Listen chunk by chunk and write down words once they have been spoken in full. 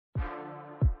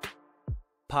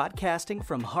Podcasting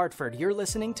from Hartford, you're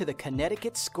listening to the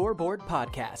Connecticut Scoreboard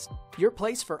Podcast, your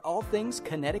place for all things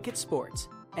Connecticut sports.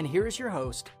 And here is your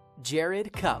host,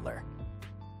 Jared Cutler.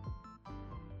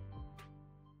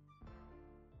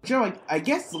 Joe, I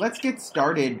guess let's get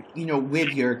started,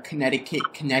 with your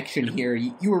Connecticut connection here.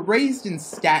 You were raised in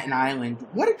Staten Island.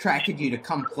 What attracted you to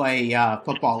come play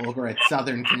football over at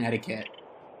Southern Connecticut?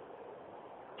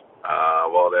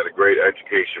 Well, they had a great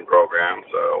education program,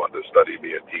 so I wanted to study to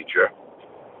be a teacher.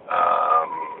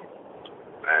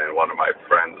 And one of my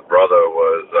friend's brother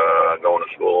was going to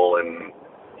school and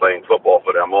playing football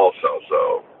for them also.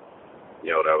 So,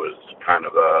 that was kind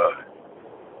of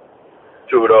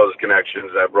two of those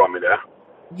connections that brought me there.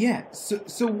 Yeah,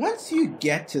 so once you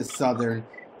get to Southern,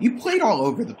 you played all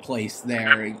over the place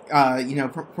there.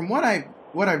 From what I've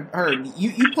heard,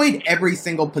 you played every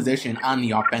single position on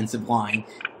the offensive line.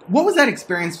 What was that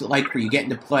experience like for you getting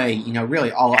to play,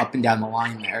 really all up and down the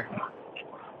line there?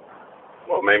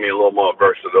 Well, it made me a little more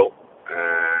versatile,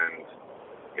 and,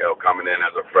 coming in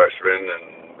as a freshman,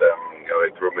 and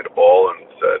they threw me the ball and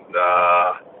said,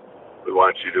 we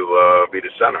want you to be the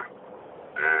center.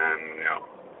 And,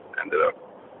 ended up,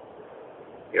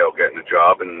 getting a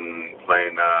job and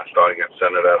playing, starting at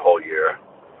center that whole year.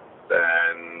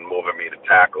 Then moving me to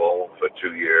tackle for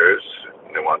 2 years.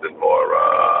 And they wanted more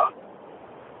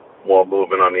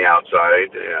movement on the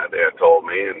outside. Yeah, they had told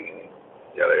me, and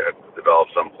they had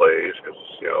developed some plays because,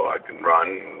 I can run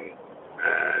and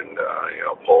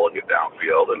pull and get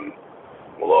downfield. And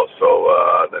we'll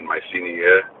also, then my senior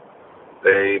year,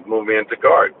 they moved me into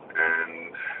guard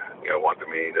and, wanted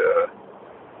me to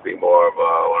be more of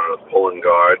one of those pulling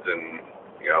guards and,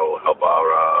 help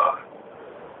our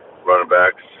running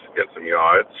backs get some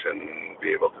yards and be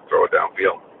able to throw it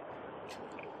downfield.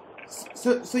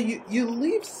 So you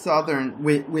leave Southern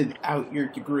without your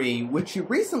degree, which you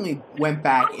recently went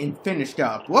back and finished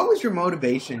up. What was your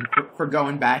motivation for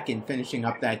going back and finishing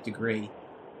up that degree?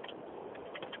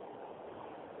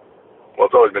 Well,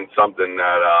 it's always been something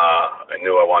that I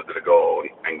knew I wanted to go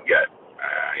and get.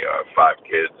 I have 5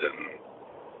 kids, and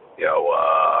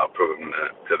proving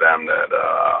to them that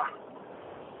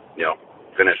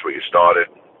finish what you started,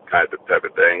 kind of type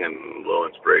of thing, and a little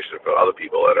inspiration for other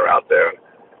people that are out there.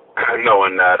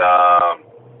 Knowing that I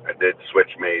did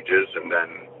switch majors, and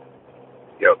then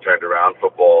turned around.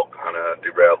 Football kind of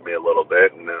derailed me a little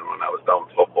bit, and then when I was done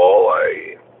with football,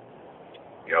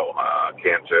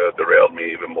 cancer derailed me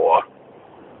even more.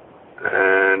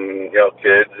 And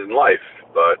kids and life,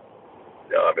 but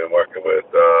I've been working with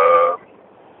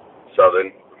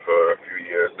Southern for a few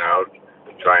years now,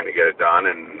 trying to get it done,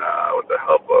 and with the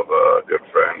help of a good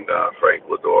friend, Frank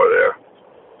Lador there,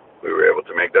 we were able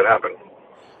to make that happen.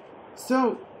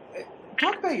 So,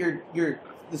 talk about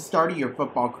the start of your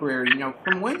football career.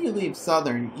 From when you leave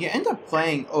Southern, you end up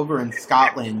playing over in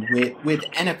Scotland with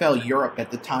NFL Europe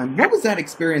at the time. What was that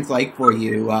experience like for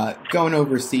you, going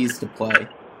overseas to play?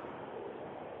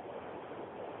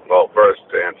 Well, first,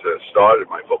 to answer, started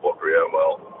my football career, I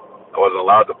wasn't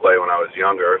allowed to play when I was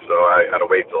younger, so I had to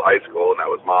wait till high school, and that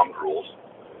was mom's rules.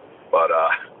 But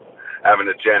having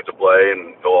a chance to play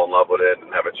and fall in love with it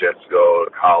and have a chance to go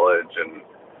to college, and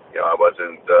I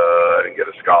didn't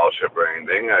get a scholarship or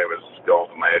anything. I was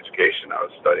going for my education. I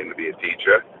was studying to be a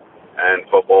teacher, and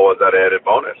football was that added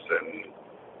bonus. And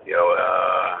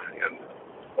and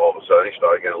all of a sudden, I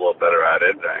started getting a little better at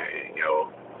it. I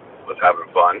was having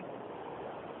fun,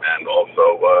 and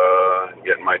also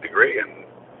getting my degree and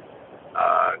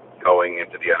going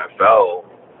into the NFL.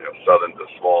 Southern's a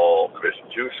small Division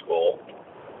II school,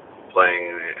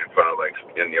 playing in front of a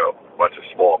bunch of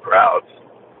small crowds.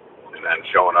 And then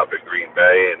showing up at Green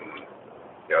Bay and,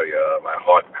 my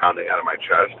heart pounding out of my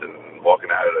chest and walking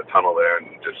out of the tunnel there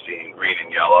and just seeing green and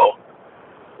yellow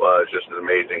was just an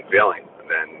amazing feeling.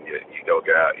 And then you go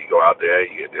out there,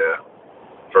 you get the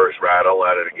first rattle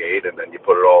out of the gate, and then you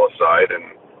put it all aside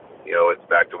and, it's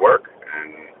back to work.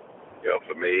 And,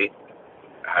 for me,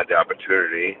 I had the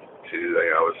opportunity to,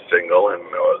 I was single and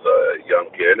I was a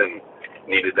young kid and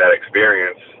needed that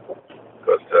experience.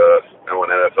 Because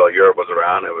when NFL Europe was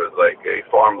around, it was like a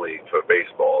farm league for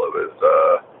baseball. It was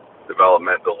a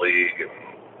developmental league and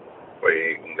where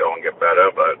you can go and get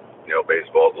better. But,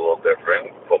 baseball is a little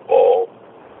different. Football,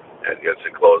 and gets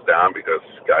it closed down because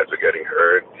guys are getting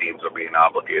hurt. Teams are being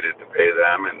obligated to pay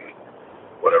them and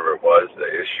whatever it was, the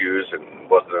issues, and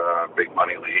wasn't a big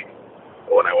money league.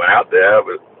 But when I went out there,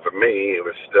 for me, it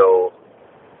was still,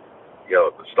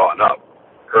 starting up.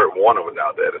 Kurt Warner was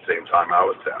out there at the same time I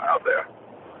was out there.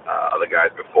 Other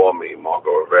guys before me,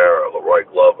 Marco Rivera, Leroy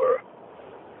Glover,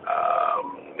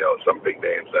 some big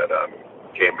names that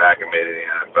came back and made it in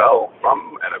the NFL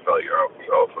from NFL Europe.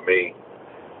 So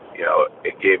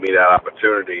it gave me that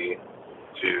opportunity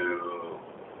to,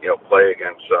 play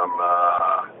against some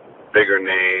bigger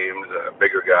names,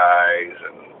 bigger guys,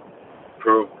 and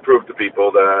prove to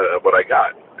people that what I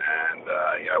got. And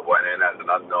I went in as an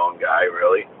unknown guy,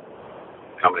 really,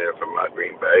 coming in from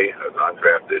Green Bay as an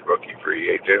undrafted rookie free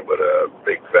agent with a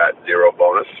big fat zero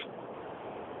bonus,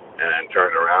 and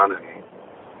turned around and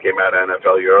came out of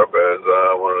NFL Europe as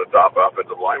one of the top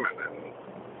offensive linemen, and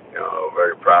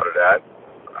very proud of that.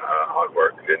 Hard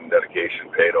work and dedication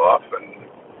paid off, and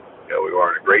we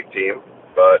weren't a great team,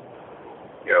 but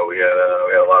we had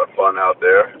a lot of fun out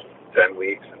there. 10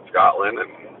 weeks in Scotland,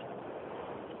 and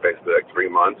basically like 3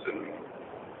 months, and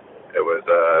it was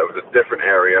a different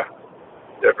area,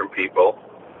 different people,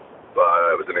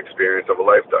 but it was an experience of a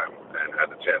lifetime, and had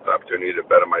the opportunity to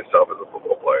better myself as a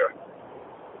football player.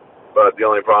 But the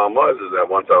only problem is that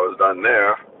once I was done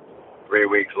there, 3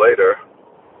 weeks later,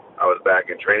 I was back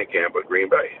in training camp with Green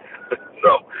Bay.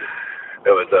 So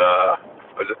it was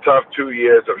a tough 2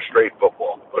 years of straight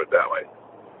football, put it that way.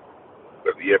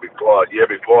 But the year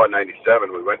before, in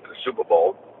 '97, we went to the Super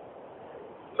Bowl.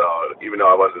 So even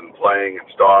though I wasn't playing and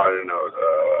starting, I was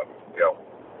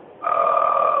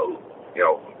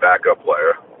backup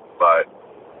player, but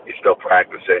you're still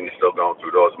practicing, you're still going through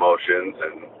those motions,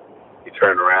 and you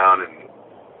turn around and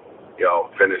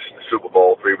finish the Super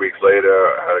Bowl 3 weeks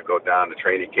later. I had to go down to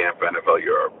training camp for NFL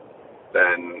Europe.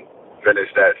 Then finish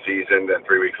that season. Then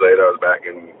 3 weeks later, I was back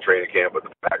in training camp with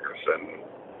the Packers. And,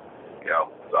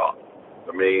 so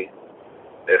for me,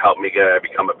 it helped me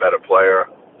become a better player,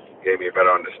 gave me a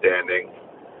better understanding.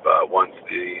 But once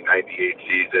the '98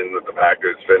 season with the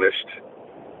Packers finished,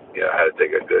 I had to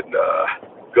take a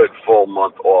good full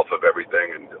month off of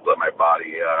everything and just let my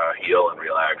body heal and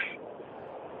relax.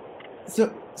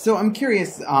 So I'm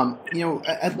curious,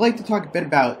 I'd like to talk a bit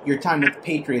about your time with the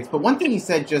Patriots, but one thing you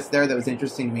said just there that was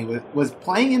interesting to me was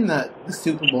playing in the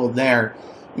Super Bowl there,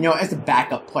 as a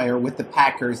backup player with the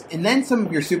Packers, and then some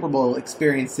of your Super Bowl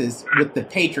experiences with the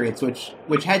Patriots,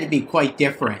 which had to be quite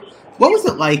different. What was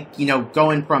it like,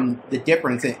 going from the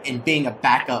difference in being a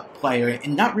backup player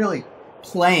and not really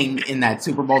playing in that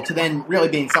Super Bowl to then really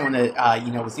being someone that,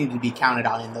 was needed to be counted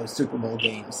on in those Super Bowl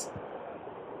games?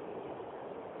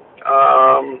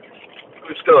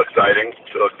 It was still exciting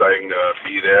to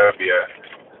be there,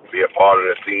 be a part of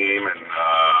the team, and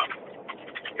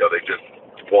they just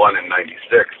won in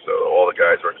 '96, so all the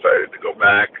guys were excited to go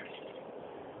back,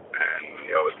 and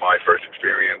it was my first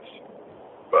experience,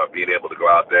 but being able to go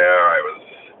out there, I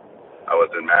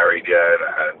wasn't married yet.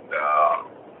 I had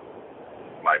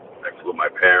I flew my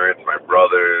parents, my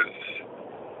brothers,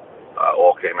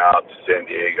 all came out to San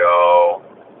Diego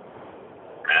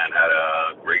and had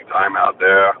a great time out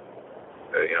there.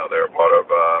 They're a part of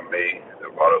me.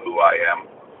 They're part of who I am.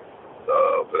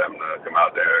 So for them to come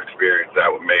out there and experience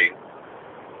that with me.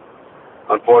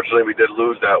 Unfortunately, we did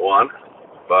lose that one,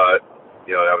 but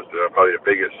that was probably the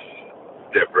biggest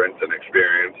difference and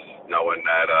experience, knowing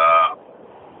that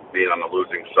being on the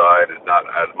losing side is not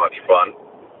as much fun.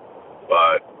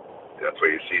 But that's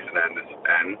where your season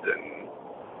ends, and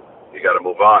you got to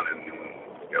move on. And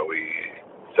we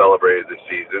celebrated this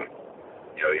season,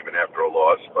 even after a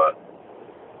loss, but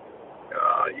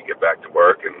you get back to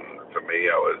work, and for me,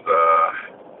 I was,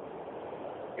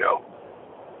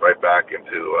 right back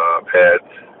into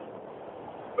pads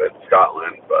with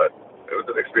Scotland, but it was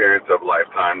an experience of a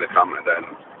lifetime to come. And then,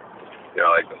 I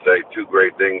like to say, two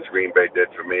great things Green Bay did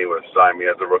for me was sign me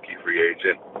as a rookie free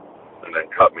agent and then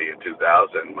cut me in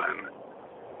 2000 when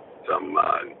some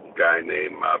guy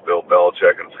named Bill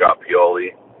Belichick and Scott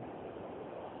Pioli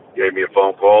gave me a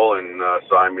phone call and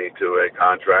signed me to a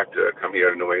contract to come here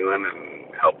to New England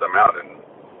and help them out. And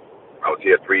I was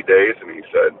here 3 days, and he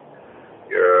said,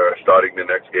 "You're starting the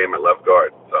next game at left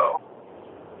guard." So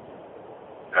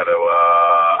had to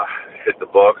hit the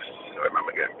books. I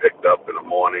remember getting picked up in the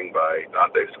morning by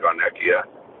Dante Scarnecchia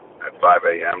at 5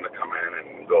 a.m. to come in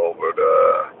and go over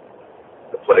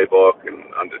the playbook and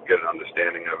get an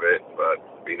understanding of it.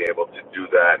 But being able to do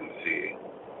that and see,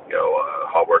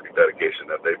 hard work and dedication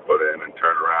that they put in and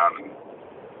turn around, and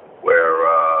where,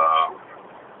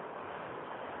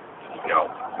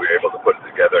 we were able to put it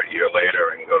together a year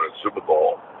later and go to the Super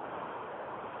Bowl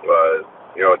was,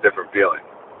 a different feeling.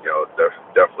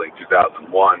 Definitely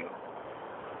 2001,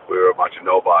 we were a bunch of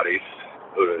nobodies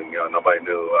who, nobody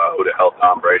knew who the hell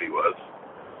Tom Brady was.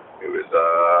 He was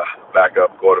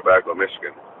backup quarterback with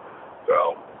Michigan.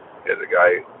 So here's a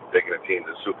guy taking a team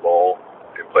to the Super Bowl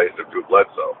in place of Drew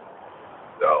Bledsoe.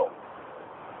 So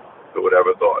who would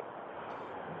ever thought?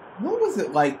 What was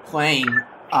it like playing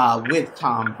with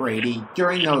Tom Brady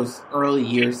during those early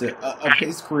years of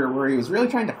his career where he was really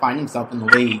trying to find himself in the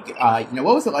league.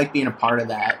 What was it like being a part of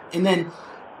that? And then,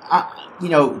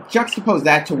 juxtapose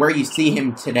that to where you see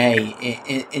him today.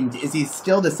 And is he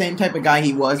still the same type of guy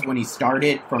he was when he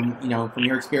started from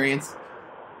your experience?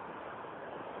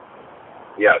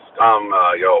 Yes, Tom,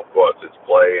 of course, his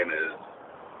play and his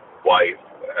wife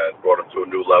has brought him to a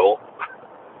new level.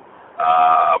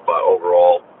 But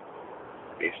overall,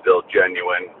 he's still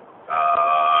genuine.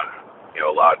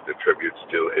 A lot attributes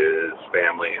to his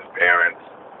family, his parents,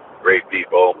 great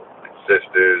people, his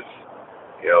sisters.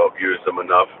 Abused them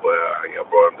enough where,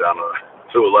 brought him down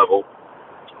to a level.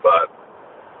 But,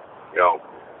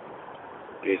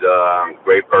 he's a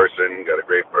great person, got a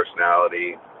great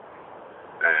personality.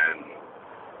 And,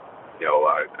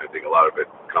 I think a lot of it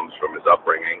comes from his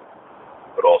upbringing,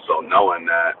 but also knowing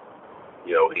that,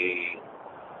 he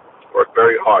worked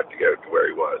very hard to get to where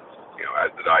he was,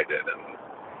 as did I did. And,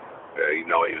 he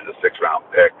was a 6th-round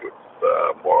pick. It's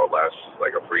more or less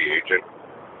like a free agent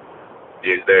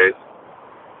these days.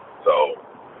 So,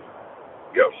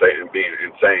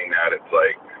 saying that, it's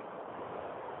like,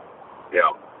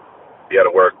 you had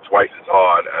to work twice as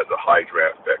hard as a high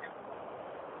draft pick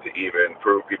to even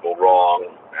prove people wrong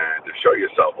and to show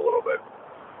yourself a little bit.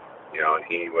 And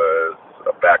he was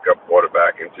a backup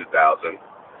quarterback in 2000.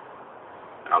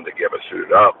 I don't think he ever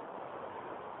suited up,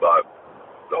 but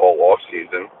the whole off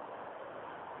season,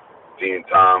 seeing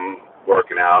Tom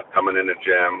working out, coming in the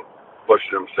gym,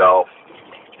 pushing himself,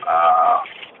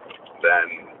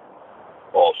 then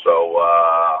also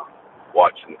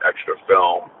watching extra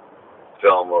film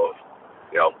of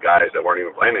guys that weren't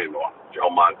even playing anymore.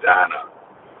 Joe Montana,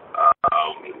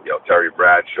 Terry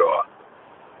Bradshaw.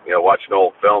 Watching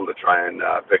old film to try and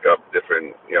pick up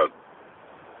different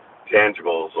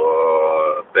tangibles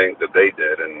or things that they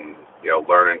did, and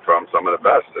learning from some of the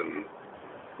best. And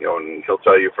and he'll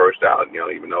tell you first out.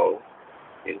 Even though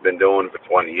he's been doing it for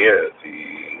 20 years,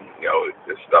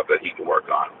 it's stuff that he can work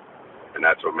on. And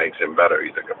that's what makes him better.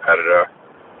 He's a competitor.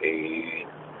 He,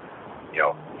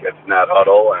 gets in that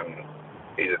huddle, and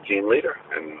he's a team leader.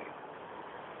 And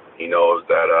he knows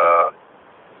that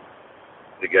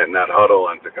to get in that huddle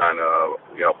and to kind of,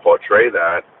 portray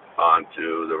that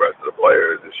onto the rest of the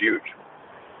players is huge.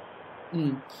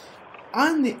 Mm.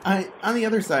 On the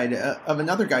other side of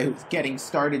another guy who's getting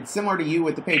started, similar to you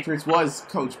with the Patriots, was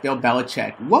Coach Bill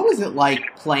Belichick. What was it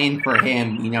like playing for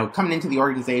him, coming into the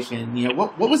organization?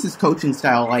 What was his coaching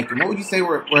style like? And what would you say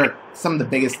were some of the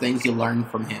biggest things you learned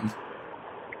from him?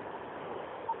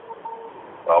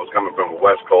 Well, I was coming from a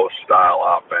West Coast style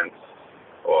offense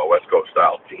or a West Coast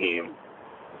style team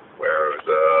where it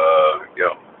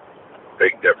was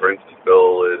big difference.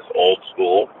 Bill is old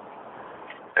school,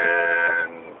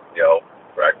 and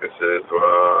practices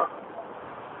were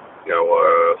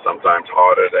sometimes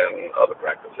harder than other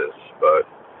practices. But,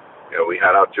 we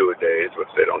had our two-a-days, which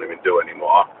they don't even do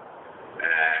anymore.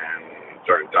 And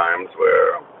certain times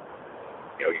where,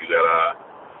 you got to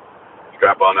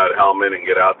strap on that helmet and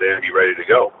get out there and be ready to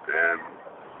go. And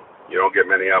you don't get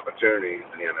many opportunities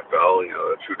in the NFL.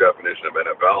 The true definition of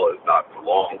NFL is not for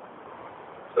long.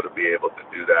 So to be able to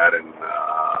do that and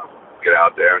get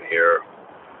out there and hear,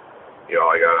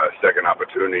 I got a second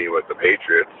opportunity with the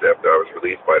Patriots after I was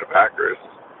released by the Packers.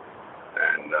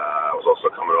 And I was also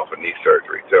coming off a knee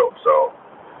surgery, too. So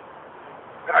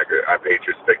our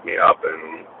Patriots picked me up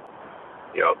and,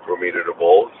 threw me to the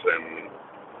Bulls. And,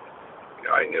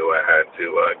 I knew I had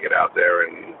to get out there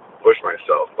and push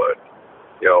myself. But,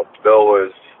 Bill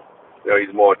was,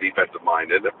 he's more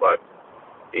defensive-minded, but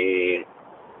he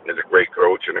is a great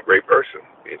coach and a great person.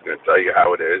 He's going to tell you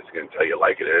how it is. He's going to tell you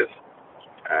like it is.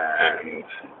 And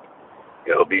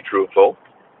he'll be truthful.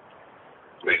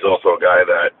 But he's also a guy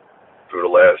that, through the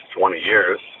last 20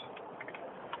 years,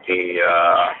 he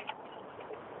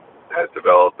has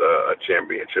developed a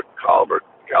championship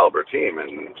caliber team.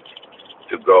 And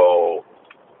to go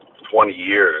 20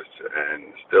 years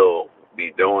and still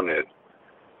be doing it,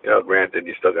 granted,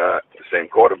 you still got the same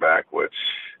quarterback, which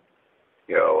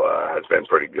has been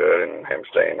pretty good, and him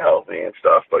staying healthy and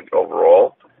stuff. But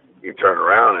overall, you turn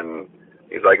around and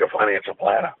he's like a financial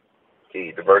planner.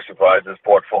 He diversifies his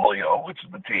portfolio, which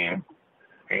is the team.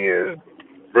 He is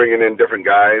bringing in different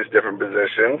guys, different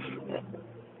positions,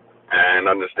 and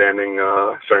understanding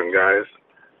certain guys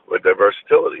with their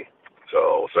versatility.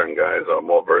 So certain guys are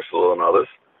more versatile than others.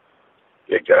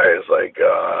 Get guys like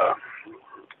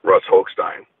Russ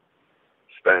Hochstein.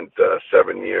 Spent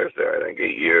 7 years there, I think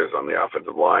 8 years on the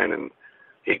offensive line, and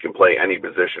he can play any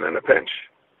position in a pinch.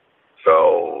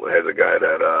 So here's a guy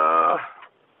that,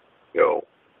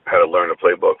 had to learn a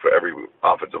playbook for every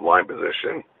offensive line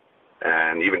position,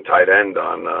 and even tight end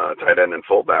and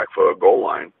fullback for a goal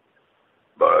line.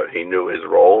 But he knew his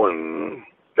role, and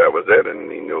that was it,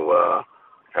 and he knew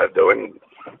how to do it.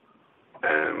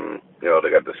 And they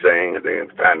got the saying, I think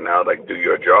it's patent now, like, do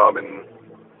your job, and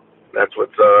that's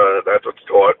what's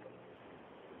taught.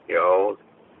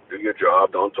 Do your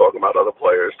job. Don't talk about other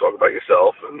players. Talk about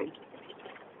yourself, and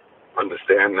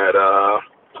understand that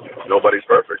nobody's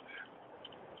perfect.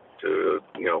 To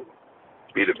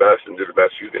be the best and do the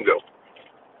best you can do.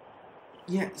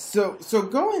 Yeah. So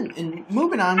going and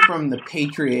moving on from the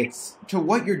Patriots to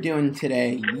what you're doing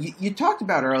today. You talked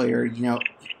about earlier,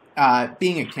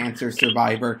 being a cancer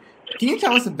survivor. Can you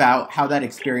tell us about how that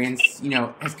experience,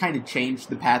 has kind of changed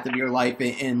the path of your life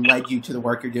and led you to the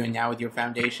work you're doing now with your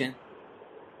foundation?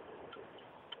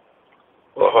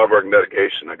 Well, hard work and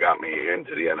dedication that got me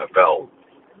into the NFL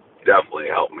definitely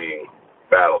helped me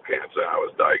battle cancer. I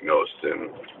was diagnosed in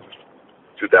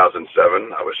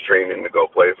 2007. I was training to go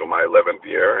play for my 11th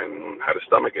year and had a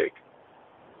stomach ache.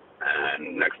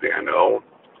 And next thing I know,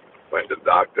 went to the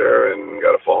doctor and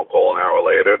got a phone call an hour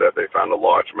later that they found a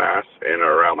large mass in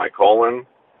or around my colon.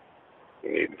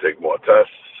 You need to take more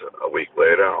tests. A week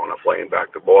later, on a plane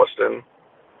back to Boston.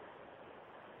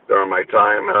 During my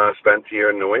time spent here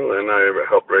in New England, I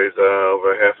helped raise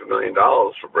over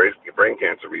 $500,000 for brain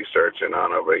cancer research in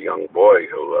honor of a young boy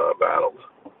who battled.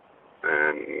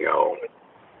 And,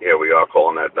 here we are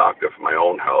calling that doctor for my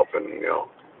own health. And,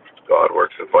 God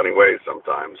works in funny ways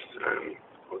sometimes. And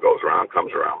what goes around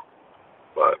comes around.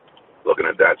 But looking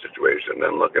at that situation,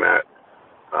 then looking at,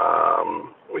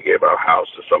 we gave our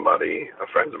house to somebody,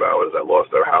 friends of ours that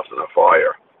lost their house in a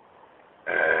fire.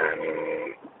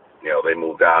 And, they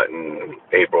moved out in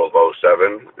April of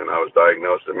 2007, and I was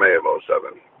diagnosed in May of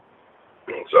 2007.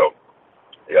 So,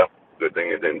 yeah, good thing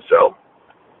it didn't sell.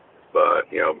 But,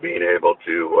 being able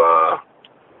to,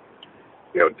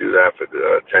 do that for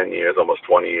 10 years, almost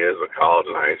 20 years of college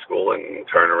and high school, and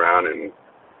turn around and,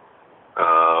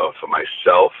 for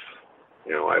myself,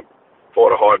 I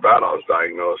fought a hard battle. I was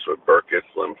diagnosed with Burkitt's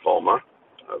lymphoma,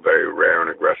 a very rare and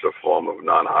aggressive form of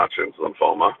non-Hodgkin's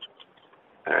lymphoma,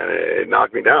 and it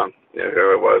knocked me down.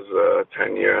 Here I was, a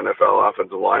 10-year NFL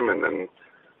offensive lineman, and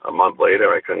a month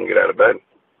later I couldn't get out of bed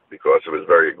because it was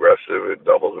very aggressive. It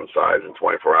doubles in size in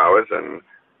 24 hours, and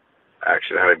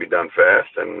action had to be done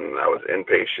fast, and I was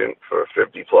inpatient for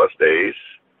 50-plus days.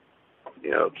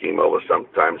 Chemo was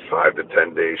sometimes 5 to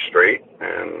 10 days straight,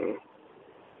 and,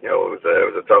 it was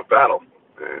a tough battle.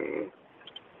 And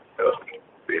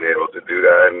being able to do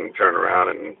that and turn around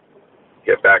and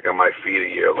get back on my feet a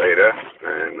year later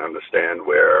and understand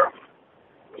where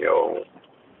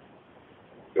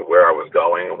I was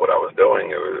going and what I was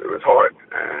doing, it was hard.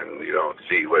 And you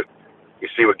see what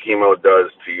chemo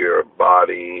does to your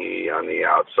body on the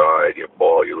outside. You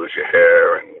bald, you lose your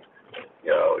hair, and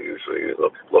usually you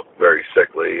look very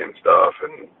sickly and stuff.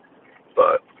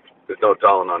 But there's no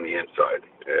telling on the inside.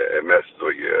 It messes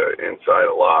with your inside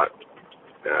a lot.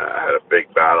 I had a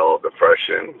big battle of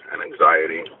depression and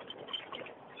anxiety.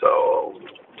 So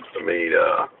for me,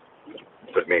 it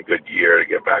took me a good year to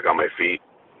get back on my feet.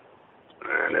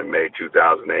 And in May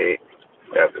 2008,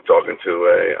 after talking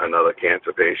to another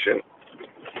cancer patient,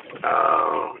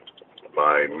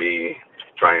 by me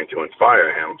trying to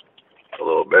inspire him a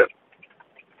little bit,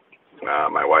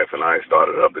 my wife and I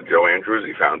started up the Joe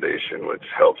Andruzzi Foundation, which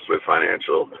helps with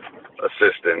financial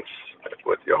assistance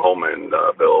with your home and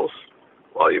bills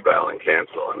while you're battling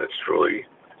cancer. And it's truly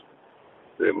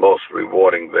the most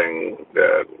rewarding thing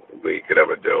that we could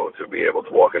ever do, to be able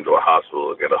to walk into a hospital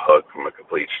and get a hug from a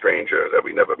complete stranger that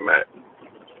we never met.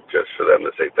 Just for them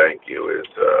to say thank you is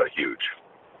huge.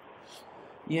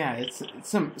 Yeah, it's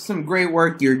some great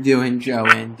work you're doing, Joe,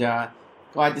 and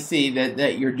glad to see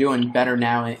that you're doing better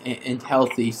now and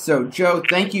healthy. So, Joe,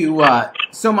 thank you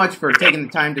so much for taking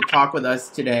the time to talk with us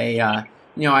today. I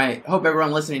hope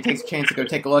everyone listening takes a chance to go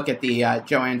take a look at the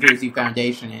Joe Andruzzi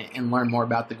Foundation and learn more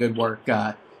about the good work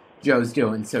Joe's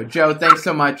doing. So, Joe, thanks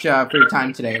so much for your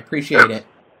time today. Appreciate it.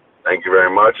 Thank you very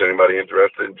much. Anybody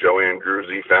interested,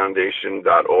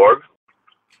 joeandruzzifoundation.org.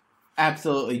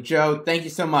 Absolutely. Joe, thank you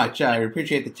so much. I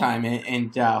appreciate the time,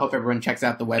 and hope everyone checks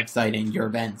out the website and your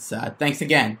events. Thanks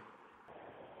again.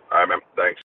 All right, man.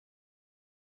 Thanks.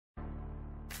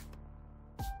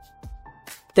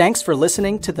 Thanks for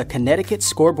listening to the Connecticut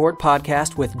Scoreboard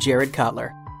Podcast with Jared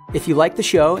Cutler. If you like the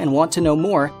show and want to know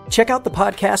more, check out the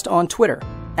podcast on Twitter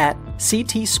at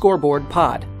CT Scoreboard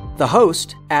Pod, the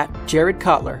host at Jared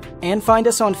Cutler, and find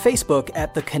us on Facebook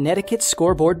at the Connecticut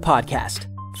Scoreboard Podcast.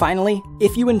 Finally,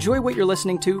 if you enjoy what you're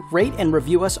listening to, rate and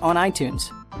review us on iTunes.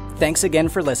 Thanks again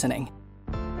for listening.